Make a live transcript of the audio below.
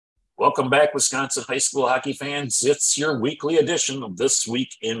Welcome back, Wisconsin high school hockey fans. It's your weekly edition of This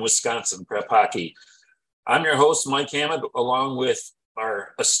Week in Wisconsin Prep Hockey. I'm your host, Mike Hammond, along with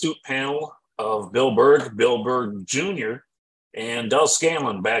our astute panel of Bill Berg Jr., and Del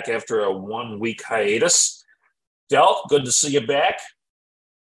Scanlon back after a 1 week hiatus. Del, good to see you back.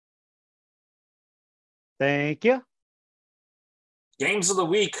 Thank you. Games of the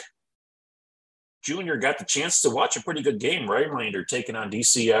week. Junior got the chance to watch a pretty good game, Rhinelander taking on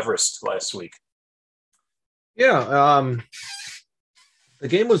DC Everest last week. Yeah, the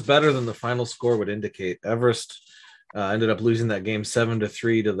game was better than the final score would indicate. Everest ended up losing that game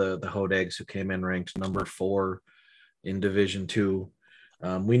 7-3 to the Hodags, who came in ranked number 4 in Division II.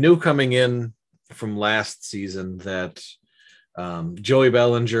 We knew coming in from last season that Joey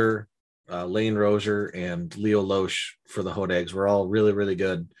Bellinger, Lane Rozier, and Leo Loesch for the Hodags were all really, really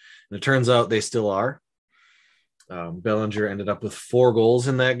good. And it turns out they still are. Bellinger ended up with 4 goals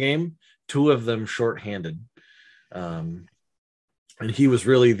in that game, 2 of them shorthanded. And he was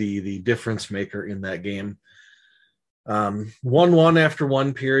really the difference maker in that game. 1-1 after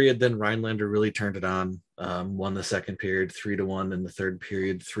one period, then Rhinelander really turned it on. Won the second period 3-1, and the third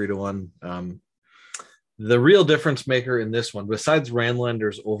period 3-1. The real difference maker in this one, besides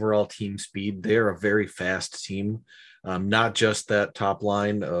Rhinelander's overall team speed, they're a very fast team. Not just that top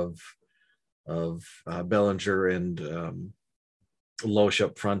line of Bellinger and Loesch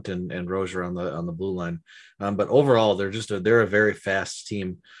up front and Rozier on the blue line, but overall they're a very fast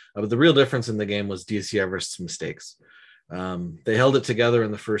team. But the real difference in the game was DC Everest's mistakes. They held it together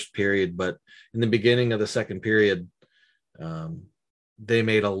in the first period, but in the beginning of the second period, they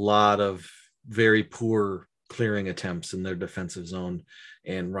made a lot of very poor clearing attempts in their defensive zone,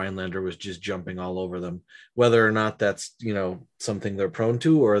 and Rhinelander was just jumping all over them. Whether or not that's something they're prone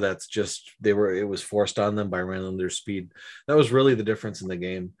to, or that's just it was forced on them by Rhinelander's speed. That was really the difference in the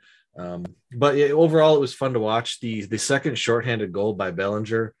game. But overall, it was fun to watch. The second shorthanded goal by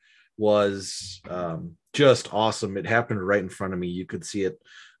Bellinger was just awesome. It happened right in front of me. You could see it.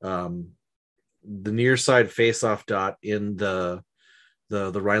 The near side faceoff dot in the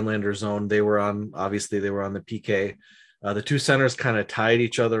Rhinelander zone. They were on the PK. The two centers kind of tied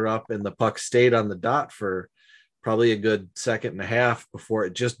each other up, and the puck stayed on the dot for probably a good second and a half before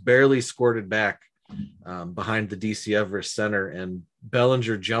it just barely squirted back behind the DC Everest center, and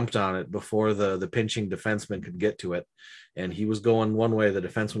Bellinger jumped on it before the pinching defenseman could get to it, and he was going one way, the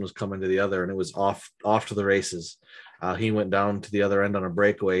defenseman was coming to the other, and it was off to the races. He went down to the other end on a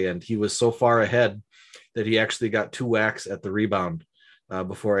breakaway, and he was so far ahead that he actually got 2 whacks at the rebound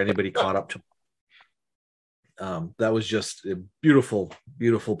before anybody caught up to him. That was just a beautiful,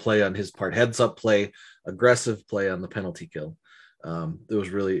 beautiful play on his part. Heads up play, aggressive play on the penalty kill. It was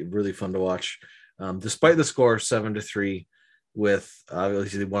really, really fun to watch. Despite the score 7-3, with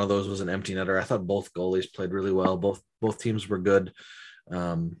obviously one of those was an empty netter. I thought both goalies played really well. Both teams were good.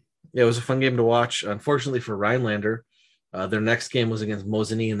 It was a fun game to watch. Unfortunately for Rhinelander, their next game was against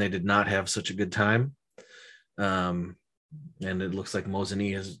Mosinee, and they did not have such a good time. And it looks like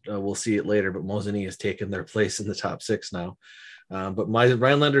Mosinee has, we'll see it later, but Mosinee has taken their place in the top 6 now. But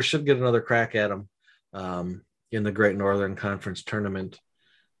Rhinelander should get another crack at them in the Great Northern Conference tournament.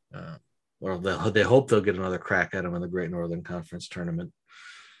 Or they hope they'll get another crack at them in the Great Northern Conference tournament.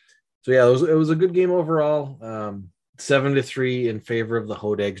 So yeah, it was a good game overall. 7-3 in favor of the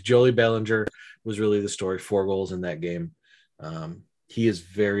Hodags. Joey Bellinger was really the story. 4 goals in that game. He is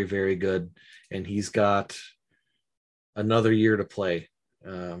very, very good, and he's got another year to play.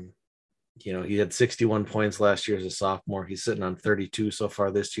 He had 61 points last year as a sophomore. He's sitting on 32 so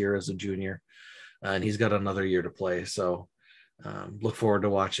far this year as a junior, and he's got another year to play. So look forward to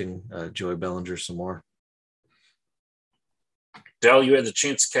watching Joey Bellinger some more. Del, you had the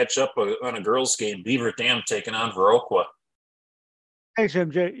chance to catch up on a girls' game, Beaver Dam taking on Viroqua. Thanks,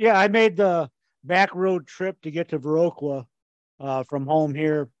 MJ. Yeah, I made the back road trip to get to Viroqua from home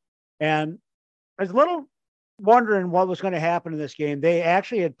here, and I was a little wondering what was going to happen in this game. They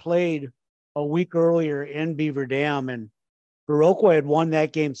actually had played a week earlier in Beaver Dam, and Viroqua had won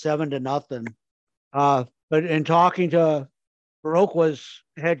that game 7-0. But in talking to Viroqua's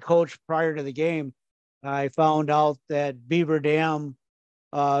head coach prior to the game, I found out that Beaver Dam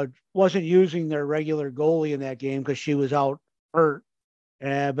wasn't using their regular goalie in that game because she was out hurt,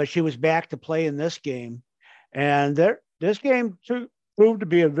 but she was back to play in this game. And this game proved to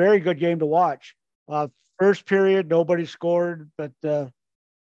be a very good game to watch. First period, nobody scored, but the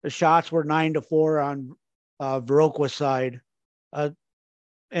shots were 9-4 on Viroqua's side.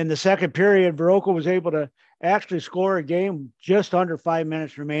 In the second period, Viroqua was able to actually score a game just under 5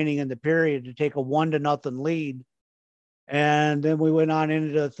 minutes remaining in the period to take a 1-0 lead. And then we went on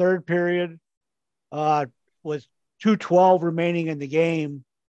into the third period. With 2:12 remaining in the game,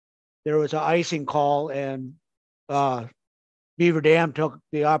 there was an icing call, and Beaver Dam took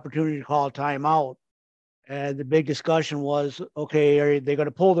the opportunity to call a timeout. And the big discussion was, okay, are they going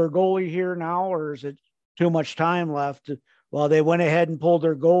to pull their goalie here now, or is it too much time left? Well, they went ahead and pulled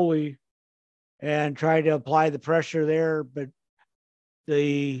their goalie and tried to apply the pressure there, but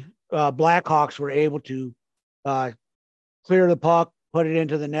the Blackhawks were able to clear the puck, put it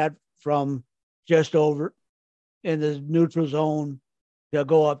into the net from just over in the neutral zone to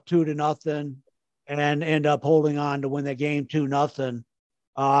go up 2-0 and end up holding on to win the game 2-0.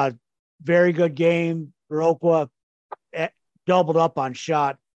 Very good game. Viroqua doubled up on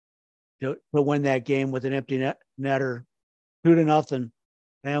shot to win that game with an empty netter, 2-0.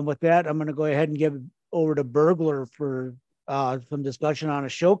 And with that, I'm going to go ahead and give it over to Burglar for some discussion on a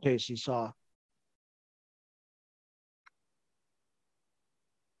showcase he saw.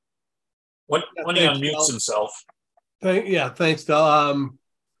 When he unmutes himself. Thanks, Del.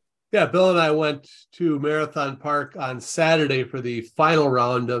 Bill and I went to Marathon Park on Saturday for the final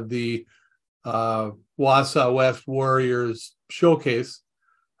round of the Wausau West Warriors Showcase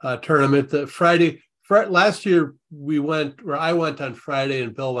tournament. Last year I went on Friday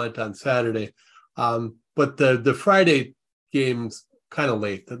and Bill went on Saturday, but the Friday game's kind of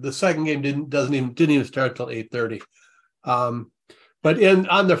late. The second game didn't even start till 8:30. But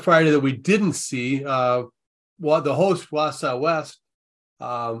on the Friday that we didn't see, the host Wausau West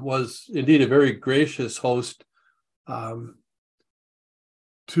was indeed a very gracious host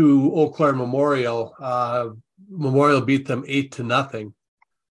to Eau Claire Memorial. Memorial beat them 8-0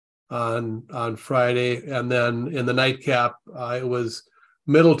 on Friday, and then in the nightcap, it was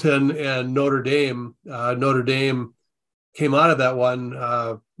Middleton and Notre Dame. Notre Dame came out of that one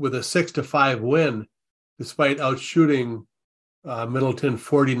with a 6-5 win, despite outshooting Middleton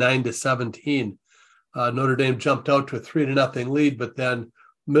 49-17. Notre Dame jumped out to a 3-0 lead, but then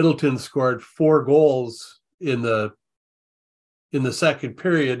Middleton scored 4 goals in the second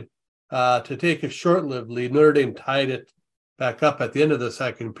period to take a short-lived lead. Notre Dame tied it back up at the end of the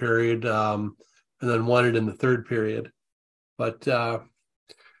second period and then won it in the third period. But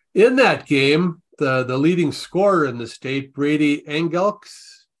in that game, the leading scorer in the state, Brady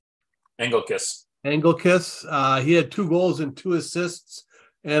Engelkis, he had 2 goals and 2 assists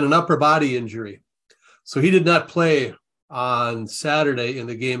and an upper body injury. So he did not play on Saturday in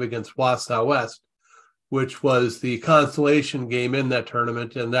the game against Wausau West, which was the consolation game in that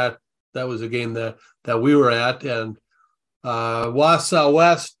tournament. And that was a game that we were at. And Wausau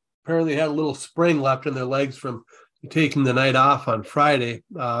West apparently had a little spring left in their legs from taking the night off on Friday.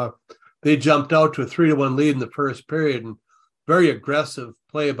 They jumped out to a 3-1 lead in the first period, and very aggressive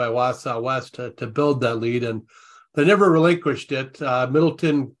play by Wausau West to build that lead. And they never relinquished it.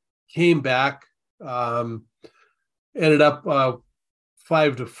 Middleton came back, ended up 5-4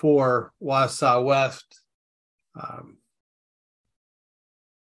 Wausau West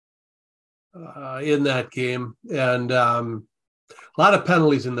in that game, and a lot of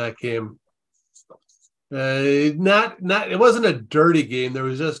penalties in that game. It wasn't a dirty game. There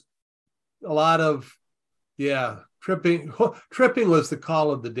was just a lot of tripping. Tripping was the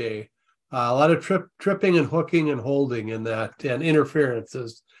call of the day. A lot of tripping and hooking and holding in that, and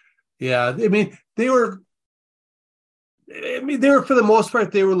interferences. Yeah, they were for the most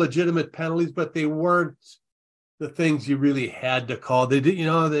part, they were legitimate penalties, but they weren't the things you really had to call. They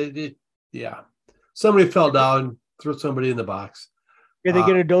did, somebody fell down, threw somebody in the box. Did they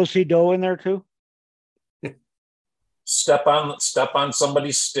get a do-si-do in there too? Step on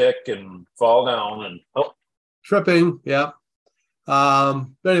somebody's stick and fall down and tripping. Yeah. But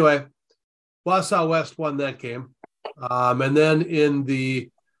anyway, Wausau West won that game. And then in the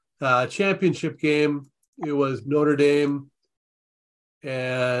championship game, it was Notre Dame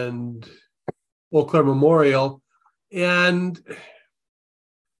and Eau Claire Memorial, and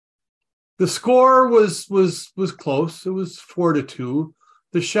the score was close. It was 4-2.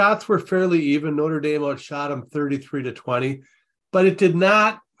 The shots were fairly even. Notre Dame outshot them 33-20, but it did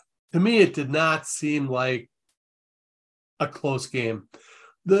not seem like a close game.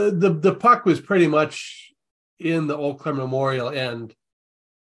 The puck was pretty much in the Eau Claire Memorial end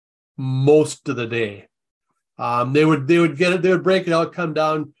most of the day. They would get it. They would break it out, come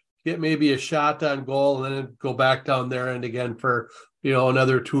down, get maybe a shot on goal, and then go back down there and again for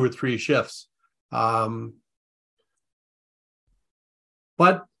another 2 or 3 shifts. But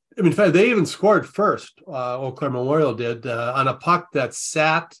in fact, they even scored first. Eau Claire Memorial did on a puck that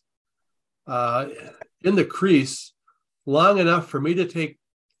sat in the crease long enough for me to take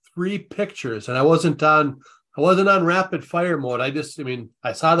 3 pictures, and I wasn't on I wasn't on rapid fire mode. I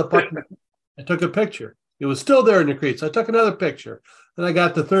saw the puck. I took a picture. It was still there in the crease. I took another picture. Then I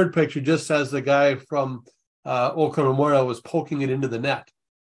got the third picture just as the guy from Eau Claire Memorial was poking it into the net.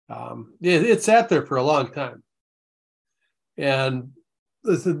 It sat there for a long time. And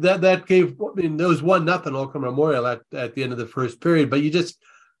that gave, there was 1-0 Eau Claire Memorial at the end of the first period, but you just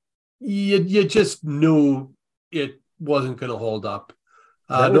knew it wasn't going to hold up.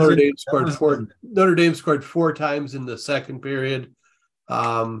 Notre Dame scored 4 times in the second period.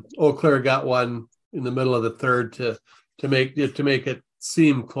 Eau Claire got one in the middle of the third to make it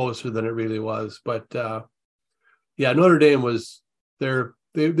seem closer than it really was. But Notre Dame was there.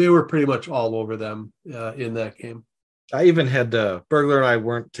 They were pretty much all over them in that game. I even had Burglar and I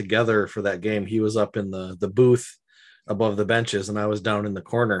weren't together for that game. He was up in the booth above the benches and I was down in the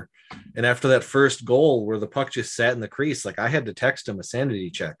corner. And after that first goal where the puck just sat in the crease, like I had to text him a sanity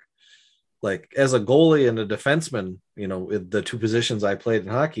check. Like as a goalie and a defenseman, the two positions I played in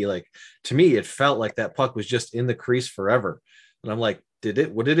hockey, like to me, it felt like that puck was just in the crease forever. And I'm like, did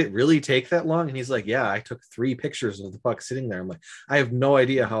it really take that long? And he's like, yeah, I took 3 pictures of the puck sitting there. I'm like, I have no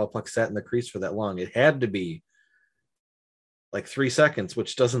idea how a puck sat in the crease for that long. It had to be like 3 seconds,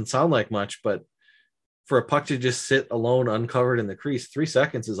 which doesn't sound like much, but for a puck to just sit alone, uncovered in the crease, 3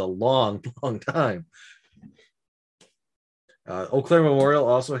 seconds is a long, long time. Eau Claire Memorial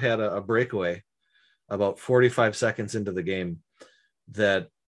also had a breakaway about 45 seconds into the game that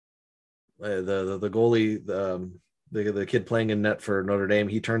the goalie, the kid playing in net for Notre Dame,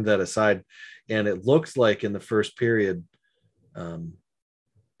 he turned that aside, and it looked like in the first period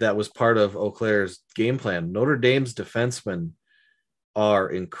that was part of Eau Claire's game plan. Notre Dame's defensemen are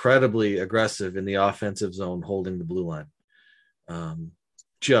incredibly aggressive in the offensive zone holding the blue line.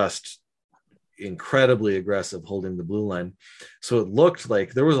 Just incredibly aggressive holding the blue line. So it looked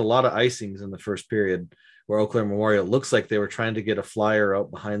like there was a lot of icings in the first period where Eau Claire Memorial looks like they were trying to get a flyer out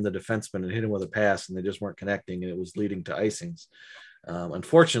behind the defenseman and hit him with a pass, and they just weren't connecting, and it was leading to icings.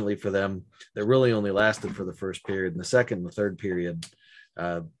 Unfortunately for them, that really only lasted for the first period. In the second and the third period,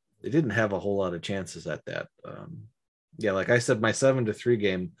 they didn't have a whole lot of chances at that. Like I said, my 7-3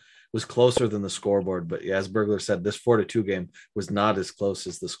 game was closer than the scoreboard, but as Burglar said, this 4-2 game was not as close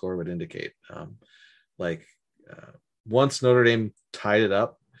as the score would indicate. Once Notre Dame tied it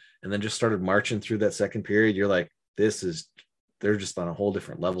up and then just started marching through that second period, you're like, they're just on a whole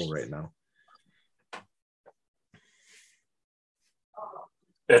different level right now.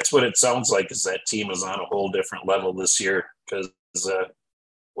 That's what it sounds like, is that team is on a whole different level this year because,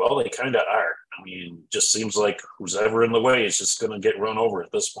 they kind of are. I mean, just seems like who's ever in the way is just going to get run over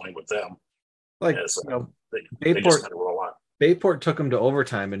at this point with them. They just kind of roll on. Bayport took them to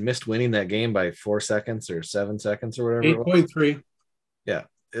overtime and missed winning that game by 4 seconds or 7 seconds or whatever. 8.3. Yeah.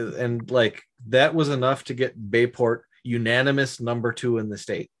 And that was enough to get Bayport unanimous number 2 in the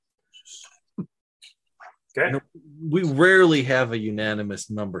state. Okay. We rarely have a unanimous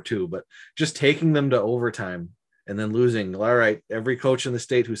number 2, but just taking them to overtime and then losing. All right, every coach in the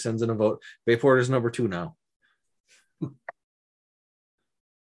state who sends in a vote, Bayport is number 2 now.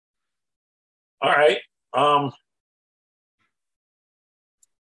 All right.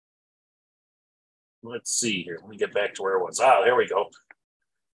 Let's see here. Let me get back to where it was. There we go.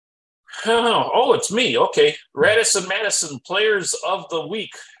 Oh, it's me. Okay. Radisson Madison Players of the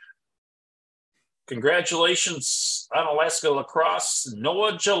Week. Congratulations on Alaska Lacrosse.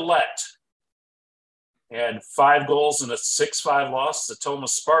 Noah Gillette had 5 goals in a 6-5 loss to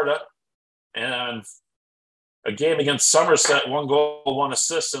Thomas Sparta, and a game against Somerset, 1 goal, 1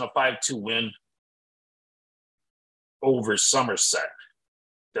 assist, and a 5-2 win over Somerset.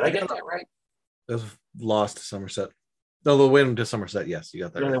 Did I get that right? It was lost to Somerset. No, the win to Somerset. Yes, you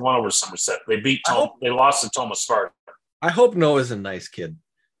got that. Yeah, right. They won over Somerset. They lost to Thomas Sparta. I hope Noah's a nice kid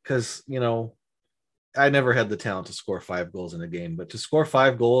because, I never had the talent to score 5 goals in a game, but to score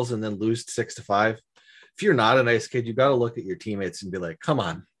 5 goals and then lose 6-5, if you're not a nice kid, you got to look at your teammates and be like, come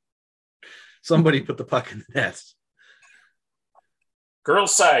on, somebody put the puck in the net.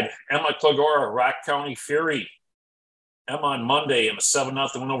 Girls side, Emma Clogora, Rock County Fury. Emma on Monday in a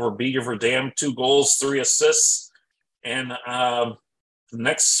 7-0 win over Beaver Dam, 2 goals, 3 assists. And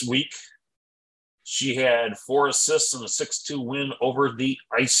next week, she had 4 assists and a 6-2 win over the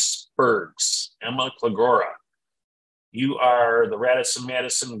Icebergs. Emma Clogora, you are the Radisson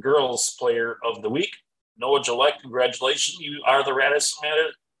Madison Girls Player of the Week. Noah Gillette, congratulations. You are the Radisson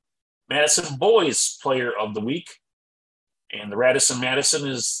Madison Boys Player of the Week. And the Radisson Madison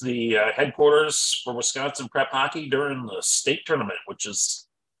is the headquarters for Wisconsin Prep Hockey during the state tournament, which is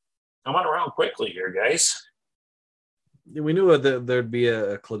coming around quickly here, guys. We knew that there'd be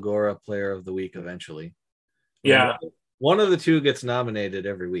a Clogora Player of the Week eventually. Yeah. One of the two gets nominated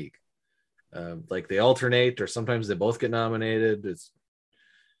every week. Like they alternate, or sometimes they both get nominated.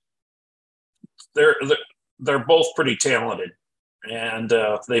 They're both pretty talented, and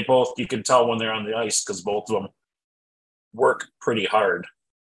they both, you can tell when they're on the ice because both of them work pretty hard.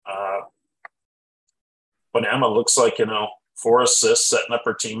 But Emma looks like, 4 assists, setting up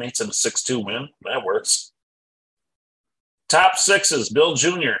her teammates in a 6-2 win. That works. Top sixes, Bill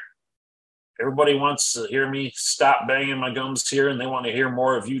Jr. Everybody wants to hear me stop banging my gums here, and they want to hear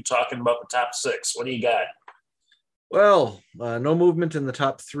more of you talking about the top six. What do you got? Well, no movement in the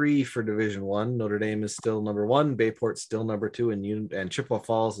top 3 for Division One. Notre Dame is still number 1. Bayport's still number 2, and Chippewa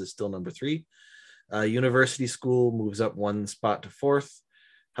Falls is still number 3. University School moves up 1 spot to 4th.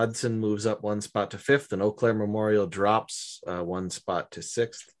 Hudson moves up 1 spot to 5th, and Eau Claire Memorial drops 1 spot to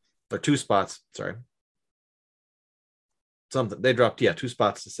 6th, or 2 spots. Sorry, they dropped 2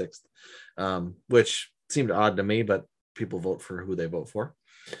 spots to 6th, which seemed odd to me, but people vote for who they vote for.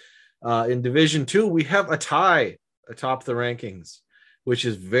 In Division 2, we have a tie atop the rankings, which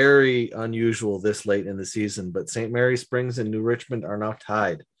is very unusual this late in the season. But St. Mary Springs and New Richmond are now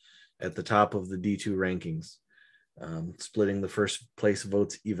tied at the top of the D2 rankings, splitting the first place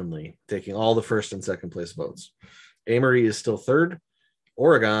votes evenly, taking all the first and second place votes. Amory is still 3rd.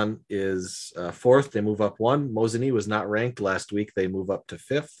 Oregon is 4th. They move up 1. Mosinee was not ranked last week. They move up to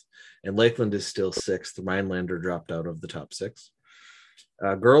 5th. And Lakeland is still 6th. Rhinelander dropped out of the top 6.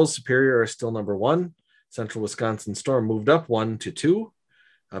 Girls Superior are still number 1. Central Wisconsin Storm moved up 1 to 2.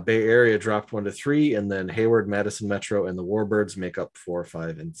 Bay Area dropped 1 to 3. And then Hayward, Madison Metro, and the Warbirds make up 4,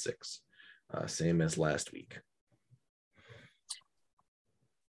 5, and 6. Same as last week.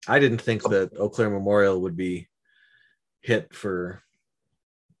 I didn't think that Eau Claire Memorial would be hit for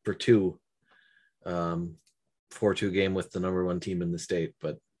 2, 4-2 game with the number 1 team in the state,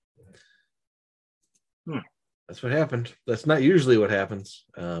 but that's what happened. That's not usually what happens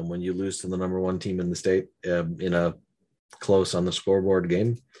when you lose to the number 1 team in the state in a close on the scoreboard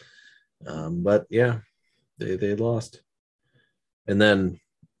game. But yeah, they lost. And then,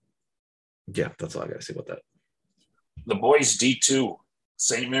 that's all I got to say about that. The boys D2,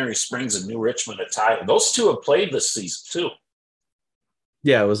 St. Mary Springs and New Richmond a tie. Those two have played this season too.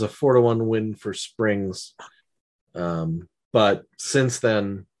 Yeah, it was a 4-1 win for Springs. But since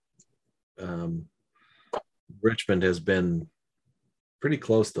then, Richmond has been pretty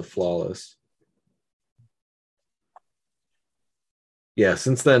close to flawless. Yeah,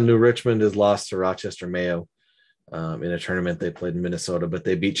 since then, New Richmond has lost to Rochester Mayo in a tournament they played in Minnesota, but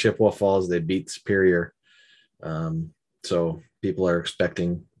they beat Chippewa Falls, they beat Superior. So people are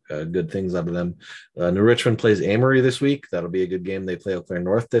expecting good things out of them. New Richmond plays Amory this week. That'll be a good game. They play Eau Claire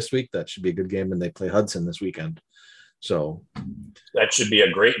North this week. That should be a good game. And they play Hudson this weekend. So that should be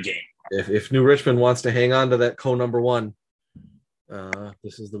a great game. If New Richmond wants to hang on to that number 1,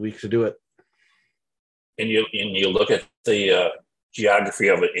 this is the week to do it. And you look at the geography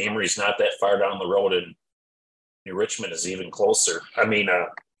of it. Amory's not that far down the road, and New Richmond is even closer.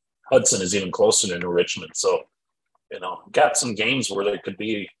 Hudson is even closer to New Richmond. So, got some games where there could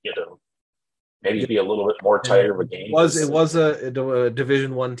be, maybe be a little bit more tighter of a game. It was a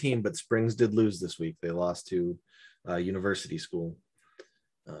Division 1 team, but Springs did lose this week. They lost to University School.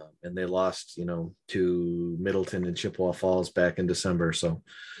 And they lost, to Middleton and Chippewa Falls back in December. So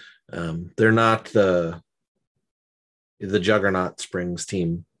they're not the juggernaut Springs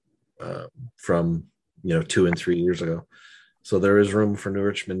team from 2 and 3 years ago. So there is room for New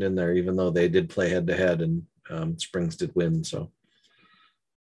Richmond in there, even though they did play head to head and Springs did win. So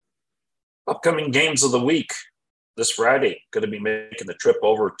upcoming games of the week this Friday, going to be making the trip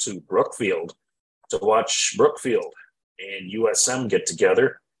over to Brookfield to watch Brookfield and USM get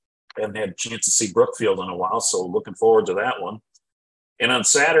together. I haven't had a chance to see Brookfield in a while, so looking forward to that one. And on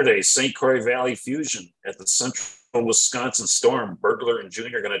Saturday, St. Croix Valley Fusion at the Central Wisconsin Storm. Burglar and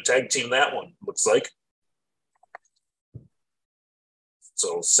Junior are going to tag team that one, looks like.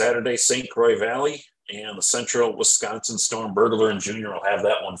 So Saturday, St. Croix Valley and the Central Wisconsin Storm. Burglar and Junior will have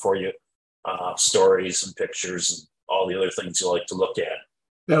that one for you. Stories and pictures and all the other things you like to look at.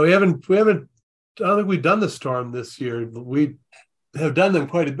 Yeah, we haven't. I don't think we've done the Storm this year. We have done them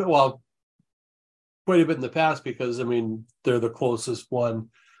quite a bit. Well, quite a bit in the past because they're the closest one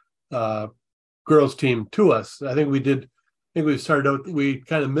girls team to us. I think we started out. We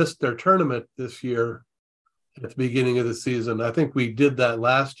kind of missed their tournament this year at the beginning of the season. I think we did that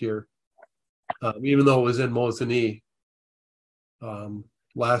last year, even though it was in Mosinee.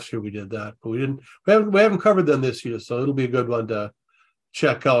 Last year we did that, but we haven't covered them this year, so it'll be a good one to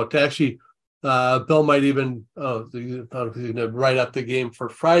check out. Actually, Bill might even write up the game for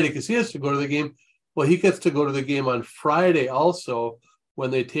Friday because he has to go to the game Well, he gets to go to the game on Friday also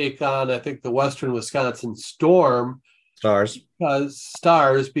when they take on, I think, the Western Wisconsin Storm. Stars.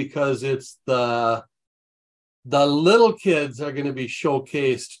 Because it's the little kids are going to be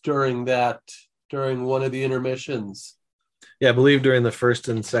showcased during one of the intermissions. Yeah, I believe during the first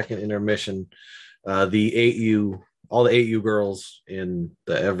and second intermission, the 8U, all the 8U girls in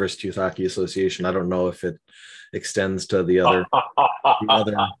the Everest Youth Hockey Association. I don't know if it extends to the other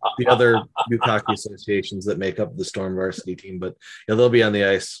youth hockey associations that make up the Storm varsity team, but yeah, they'll be on the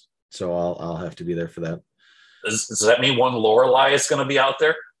ice, so I'll have to be there for that. Does that mean one Lorelei is going to be out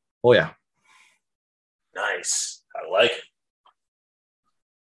there? Oh yeah, nice. I like it.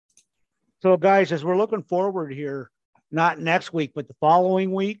 So, guys, as we're looking forward here, not next week, but the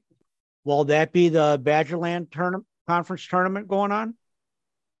following week, will that be the Badgerland conference tournament going on?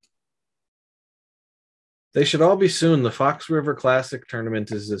 They should all be soon. The Fox River Classic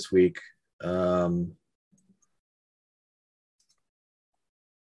tournament is this week. Game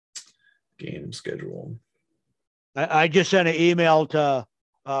schedule. I just sent an email to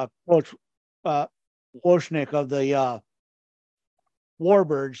Coach Wojcik of the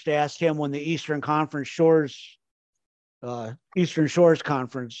Warbirds to ask him when the Eastern Shores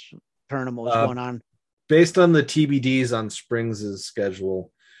Conference tournament was going on. Based on the TBDs on Springs'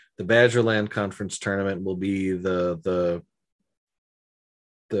 schedule, the Badgerland Conference tournament will be the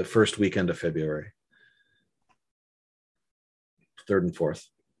first weekend of February, 3rd and 4th.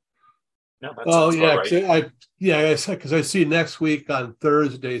 Yeah, because I see next week on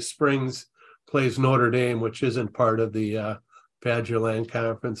Thursday, Springs plays Notre Dame, which isn't part of the Badgerland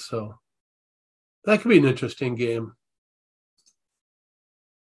Conference, so that could be an interesting game.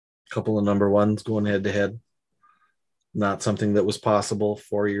 Couple of number ones going head to head. Not something that was possible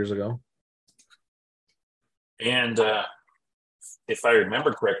 4 years ago. And if I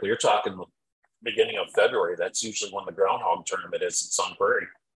remember correctly, you're talking the beginning of February. That's usually when the Groundhog tournament is in Sun Prairie.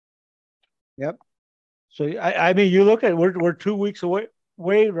 Yep. So I mean, you look at we're 2 weeks away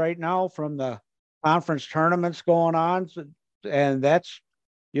right now from the conference tournaments going on, and that's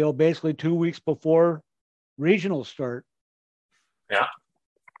basically 2 weeks before regionals start. Yeah.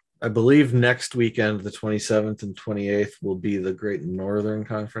 I believe next weekend, the 27th and 28th, will be the Great Northern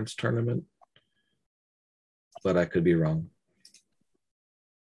Conference tournament, but I could be wrong.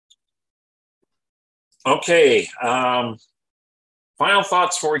 Okay. Final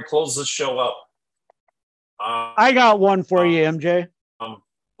thoughts before we close this show up. I got one for you, MJ.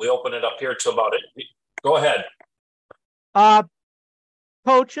 We open it up here to about it. Go ahead.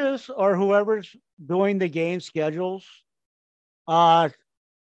 Coaches or whoever's doing the game schedules,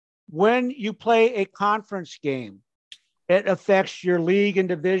 when you play a conference game, it affects your league and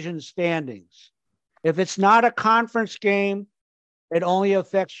division standings. If it's not a conference game, it only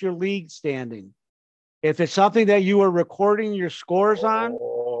affects your league standing. If it's something that you are recording your scores on,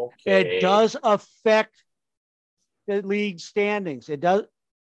 it does affect the league standings. It does.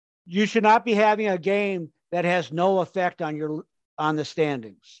 You should not be having a game that has no effect on the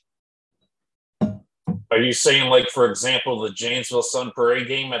standings. Are you saying, like, for example, the Janesville Sun Prairie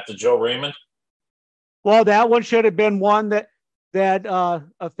game at the Joe Raymond? Well, that one should have been one that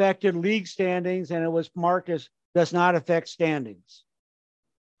affected league standings, and it was marked as does not affect standings.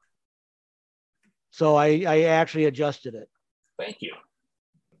 So I actually adjusted it. Thank you.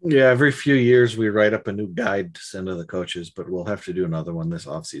 Yeah, every few years we write up a new guide to send to the coaches, but we'll have to do another one this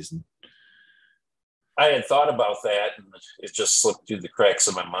offseason. I had thought about that, and it just slipped through the cracks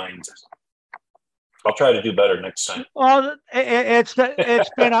of my mind. I'll try to do better next time. Well, it's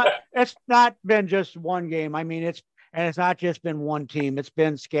not been just one game. I mean, it's not just been one team. It's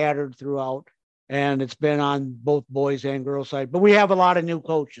been scattered throughout, and it's been on both boys and girls side. But we have a lot of new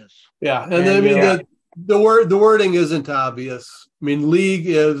coaches. Yeah, and the wording isn't obvious. I mean, league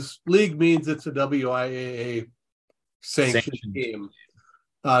means it's a WIAA sanctioned game.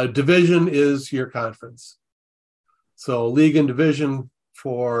 Division is your conference. So league and division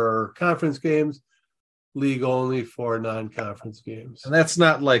for conference games, league only for non-conference games. And that's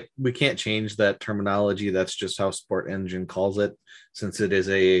not like we can't change that terminology. That's just how Sport Engine calls it, since it is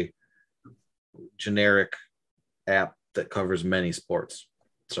a generic app that covers many sports.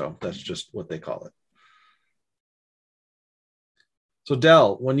 So that's just what they call it. So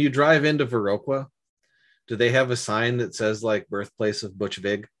Del, when you drive into Viroqua, do they have a sign that says like birthplace of Butch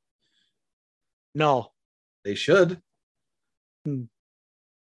Vig? No. They should.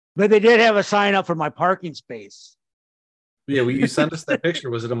 But they did have a sign up for my parking space. Yeah, you sent us that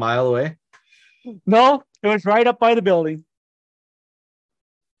picture. Was it a mile away? No, it was right up by the building.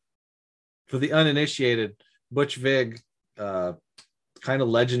 For the uninitiated, Butch Vig, kind of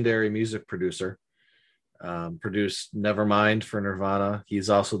legendary music producer, produced Nevermind for Nirvana. He's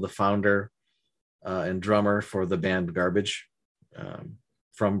also the founder and drummer for the band Garbage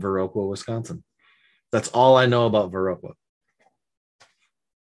from Viroqua, Wisconsin. That's all I know about Viroqua.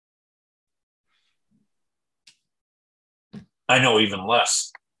 I know even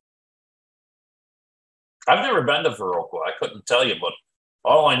less. I've never been to Viroqua. I couldn't tell you, but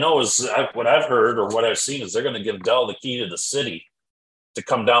all I know is what I've heard or what I've seen is they're going to give Dell the key to the city to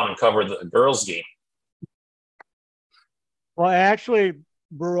come down and cover the girls' game. Well, actually,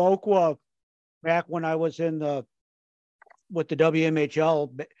 Viroqua, back when I was with the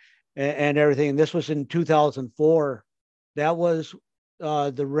WMHL and everything, this was in 2004. That was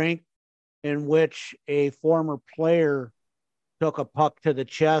the rink in which a former player took a puck to the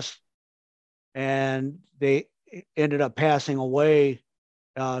chest, and they ended up passing away,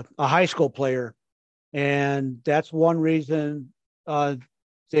 a high school player. And that's one reason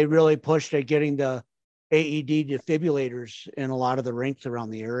they really pushed at getting the AED defibrillators in a lot of the rinks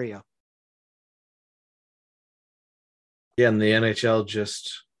around the area. Yeah, and the NHL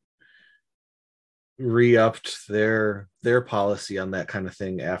just re-upped their policy on that kind of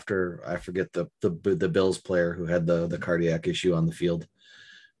thing after, I forget the Bills player who had the cardiac issue on the field.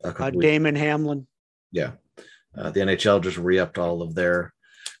 Damon Hamlin. Yeah. The NHL just re-upped all of their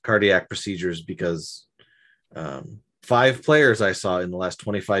cardiac procedures because 5 players I saw in the last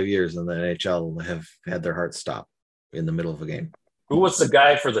 25 years in the NHL have had their hearts stop in the middle of a game. Who was the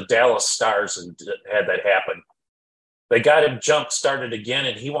guy for the Dallas Stars and had that happen? They got him jump started again,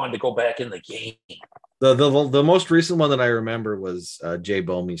 and he wanted to go back in the game. The most recent one that I remember was Jay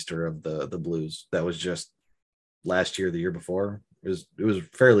Bouwmeester of the Blues. That was just last year, the year before. It was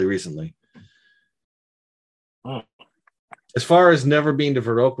fairly recently. As far as never being to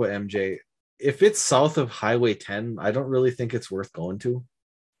Viroqua, MJ, if it's south of Highway 10, I don't really think it's worth going to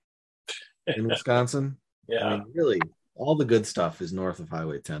in Wisconsin. Yeah. I mean, really, all the good stuff is north of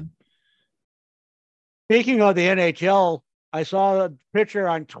Highway 10. Speaking of the NHL, I saw a picture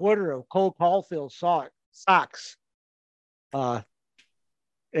on Twitter of Cole Caulfield's socks and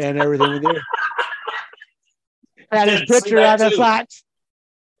everything with it. Had his picture on the socks.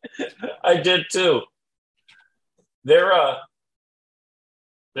 I did too. They're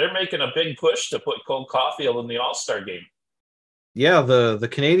making a big push to put Cole Caulfield in the All-Star game. Yeah, the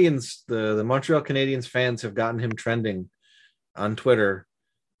Canadiens, the Montreal Canadiens fans have gotten him trending on Twitter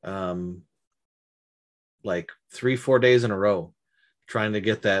like 3-4 days in a row, trying to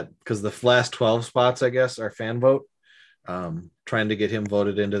get that, because the last 12 spots, I guess, are fan vote, trying to get him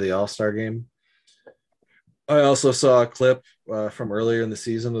voted into the All-Star game. I also saw a clip from earlier in the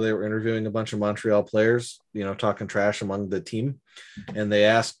season where they were interviewing a bunch of Montreal players, talking trash among the team. And they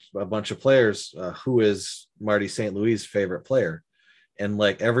asked a bunch of players, who is Marty St. Louis' favorite player? And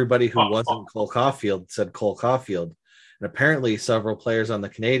like everybody who wasn't Cole Caulfield said Cole Caulfield. And apparently several players on the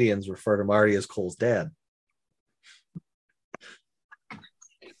Canadiens refer to Marty as Cole's dad.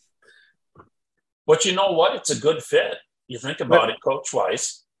 But you know what? It's a good fit. You think about it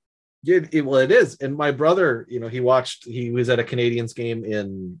coach-wise. Well, it is. And my brother, he was at a Canadiens game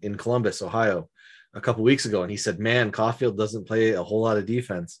in Columbus, Ohio, a couple weeks ago. And he said, man, Caulfield doesn't play a whole lot of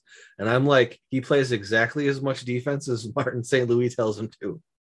defense. And I'm like, he plays exactly as much defense as Martin St. Louis tells him to.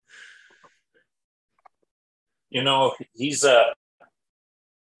 He's I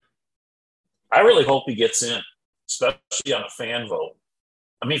really hope he gets in, especially on a fan vote.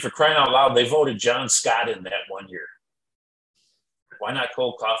 I mean, for crying out loud, they voted John Scott in that one year. Why not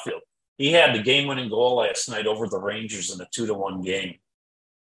Cole Caulfield? He had the game-winning goal last night over the Rangers in a 2-1 game. It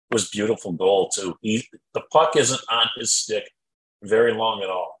was a beautiful goal, too. The puck isn't on his stick very long at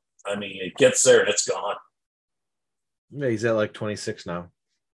all. I mean, it gets there and it's gone. Yeah, he's at like 26 now.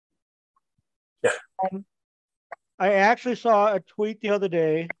 Yeah. I actually saw a tweet the other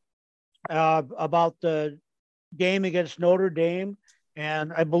day about the game against Notre Dame.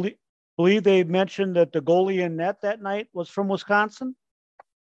 And I believe they mentioned that the goalie in net that night was from Wisconsin.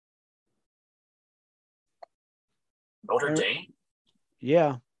 Notre Dame?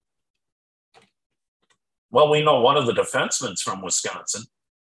 Yeah. Well, we know one of the defensemen's from Wisconsin.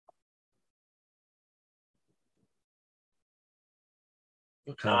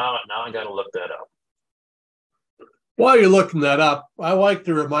 Okay. Now I got to look that up. While you're looking that up, I like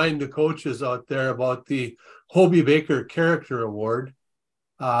to remind the coaches out there about the Hobey Baker Character Award.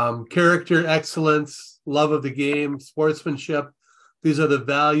 Character, excellence, love of the game, sportsmanship. These are the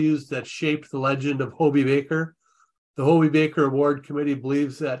values that shaped the legend of Hobey Baker. The Hobey Baker Award Committee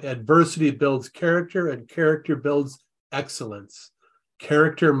believes that adversity builds character and character builds excellence.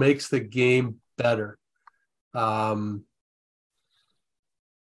 Character makes the game better.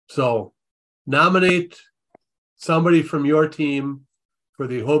 So nominate somebody from your team for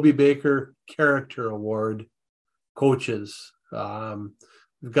the Hobey Baker Character Award coaches.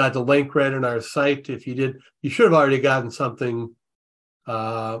 We've got the link right on our site. If you did, you should have already gotten something.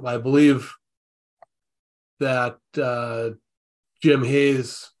 I believe that Jim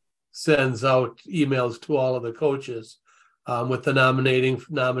Hayes sends out emails to all of the coaches with the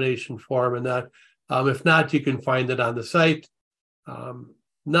nomination form and that. If not, you can find it on the site.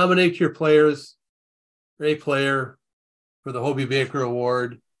 Nominate your players, a player for the Hobey Baker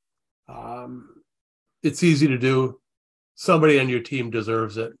Award. It's easy to do. Somebody on your team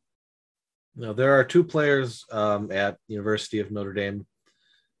deserves it. Now, there are two players at University of Notre Dame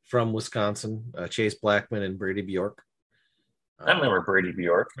from Wisconsin, Chase Blackman and Brady Bjork. I remember Brady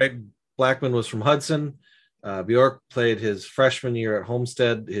Bjork. Blackman was from Hudson. Bjork played his freshman year at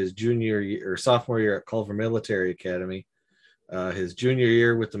Homestead, his junior year or sophomore year at Culver Military Academy, his junior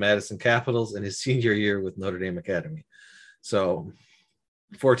year with the Madison Capitals, and his senior year with Notre Dame Academy. So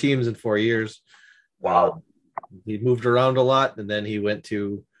 4 teams in 4 years. Wow. He moved around a lot, and then he went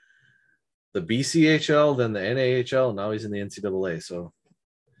to the BCHL, then the NAHL, and now he's in the NCAA. So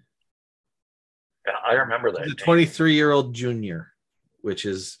yeah, I remember that. He's a 23-year-old junior, which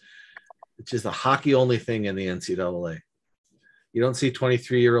is a hockey-only thing in the NCAA. You don't see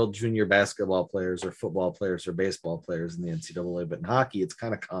 23-year-old junior basketball players or football players or baseball players in the NCAA, but in hockey, it's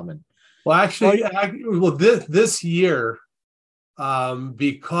kind of common. Well, actually, this year,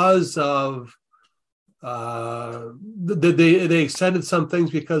 because of they extended some things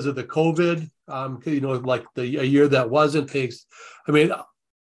because of the COVID. Like a year that wasn't.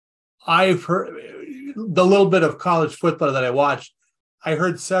 I've heard the little bit of college football that I watched. I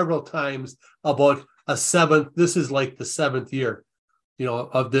heard several times about a seventh. This is like the 7th year,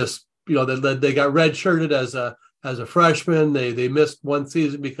 of this. That they got redshirted as a freshman. They missed one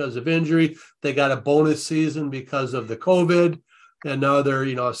season because of injury. They got a bonus season because of the COVID, and now they're a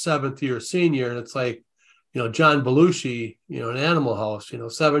 7th year senior. And it's like, John Belushi, an Animal House.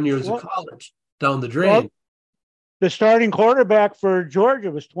 7 years of college down the drain. Well, the starting quarterback for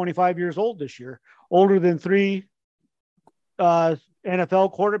Georgia was 25 years old this year, older than 3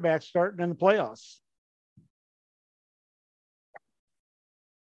 NFL quarterbacks starting in the playoffs.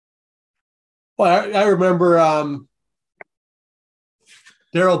 Well, I remember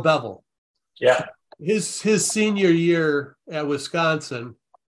Darrell Bevell. Yeah. His senior year at Wisconsin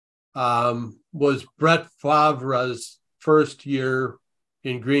was Brett Favre's first year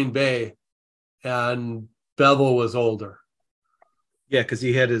in Green Bay, and Bevell was older. Yeah, because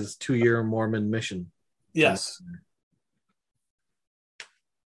he had his 2-year Mormon mission. Yes.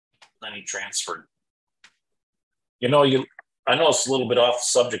 Then he transferred. I know it's a little bit off the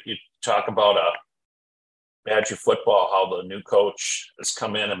subject. You talk about Badger football, how the new coach has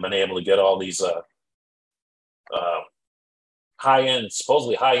come in and been able to get all these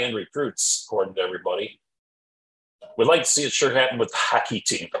supposedly high-end recruits, according to everybody. We'd like to see it sure happen with the hockey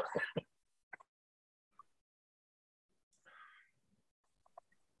team.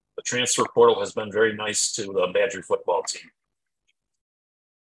 The transfer portal has been very nice to the Badger football team.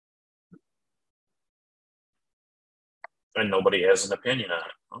 And nobody has an opinion on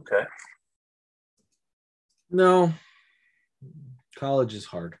it. Okay. No. College is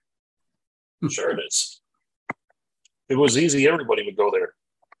hard. Sure it is. If it was easy, everybody would go there.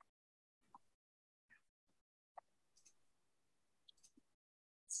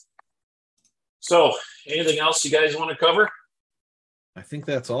 So, anything else you guys want to cover? I think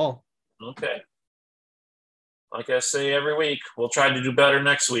that's all. Okay. Like I say every week, we'll try to do better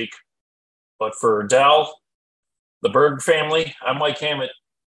next week. But for Dell, the Berg family, I'm Mike Hammett.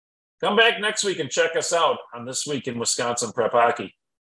 Come back next week and check us out on This Week in Wisconsin Prep Hockey.